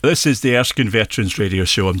This is the Erskine Veterans Radio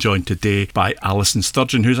Show. I'm joined today by Alison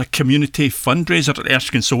Sturgeon, who's a community fundraiser at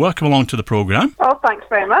Erskine. So welcome along to the programme. Oh, thanks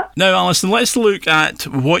very much. Now, Alison, let's look at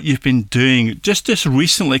what you've been doing just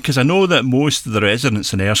recently, because I know that most of the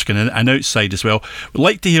residents in Erskine and outside as well would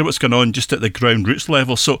like to hear what's going on just at the ground roots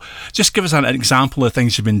level. So just give us an example of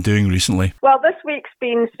things you've been doing recently. Well, this week's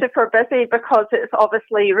been super busy because it's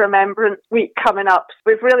obviously Remembrance Week coming up.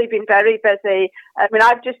 We've really been very busy. I mean,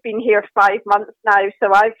 I've just been here 5 months now,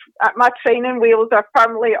 so my training wheels are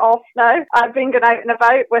firmly off now. I've been going out and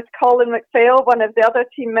about with Colin McPhail, one of the other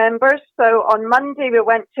team members. So on Monday we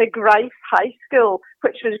went to Greif High School,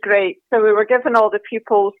 which was great. So we were giving all the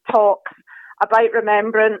pupils talks about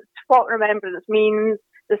remembrance, what remembrance means,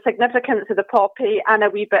 the significance of the poppy, and a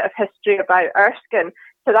wee bit of history about Erskine.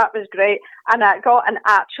 So that was great. And I got an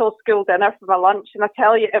actual school dinner for my lunch, and I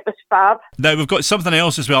tell you, it was fab. Now, we've got something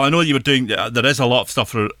else as well. I know you were doing, there is a lot of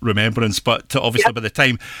stuff for remembrance, but obviously by the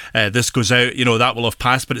time this goes out, that will have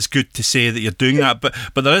passed, but it's good to say that you're doing that. But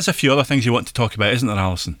there is a few other things you want to talk about, isn't there,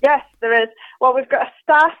 Alison? Yes, there is. Well, we've got a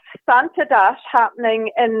staff Santa Dash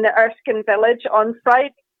happening in the Erskine Village on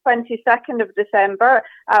Friday, 22nd of December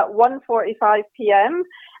at 1:45pm.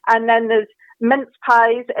 And then there's mince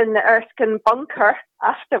pies in the Erskine bunker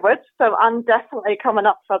afterwards, so I'm definitely coming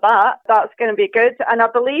up for that. That's going to be good. And I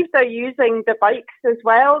believe they're using the bikes as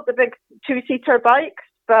well, the big two-seater bikes,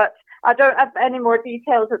 but I don't have any more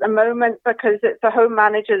details at the moment because it's a home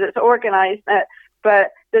manager that's organising it.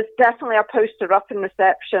 But there's definitely a poster up in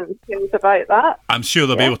reception about that. I'm sure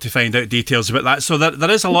they'll be able to find out details about that. So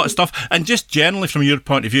there is a lot of stuff. And just generally from your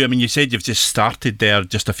point of view, I mean, you said you've just started there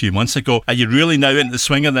just a few months ago. Are you really now into the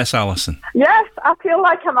swing of this, Alison? Yes, I feel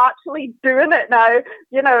like I'm actually doing it now.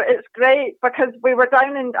 It's great because I was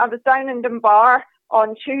down in Dunbar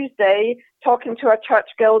on Tuesday talking to a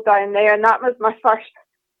church guild down there, and that was my first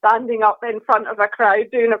standing up in front of a crowd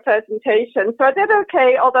doing a presentation. So I did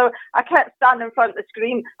okay, although I kept standing in front of the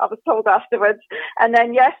screen, I was told afterwards. And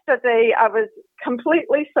then yesterday I was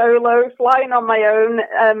completely solo, flying on my own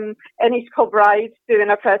in East Kilbride doing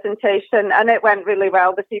a presentation, and it went really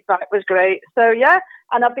well. The feedback was great. So yeah,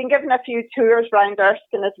 and I've been given a few tours around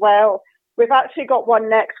Erskine as well. We've actually got one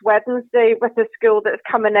next Wednesday with a school that's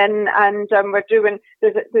coming in, and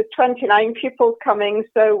there's 29 pupils coming,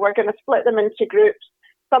 so we're going to split them into groups.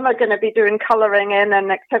 Some are going to be doing colouring in and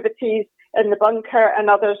activities in the bunker, and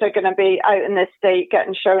others are going to be out in the estate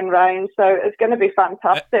getting shown round. So it's going to be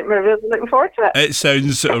fantastic. We're really looking forward to it. It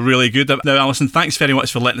sounds really good. Now, Alison, thanks very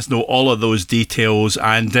much for letting us know all of those details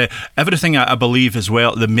and everything, I believe, as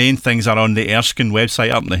well. The main things are on the Erskine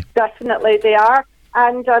website, aren't they? Definitely, they are.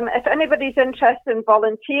 And if anybody's interested in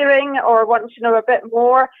volunteering or wants to know a bit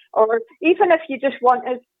more, or even if you just want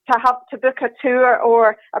us to book a tour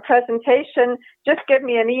or a presentation, just give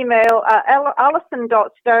me an email at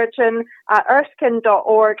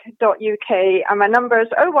alison.sturgeon@erskine.org.uk, and my number is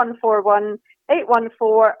 0141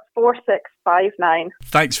 814 4659.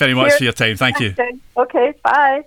 Thanks very much for your time. Thank you. Okay, bye.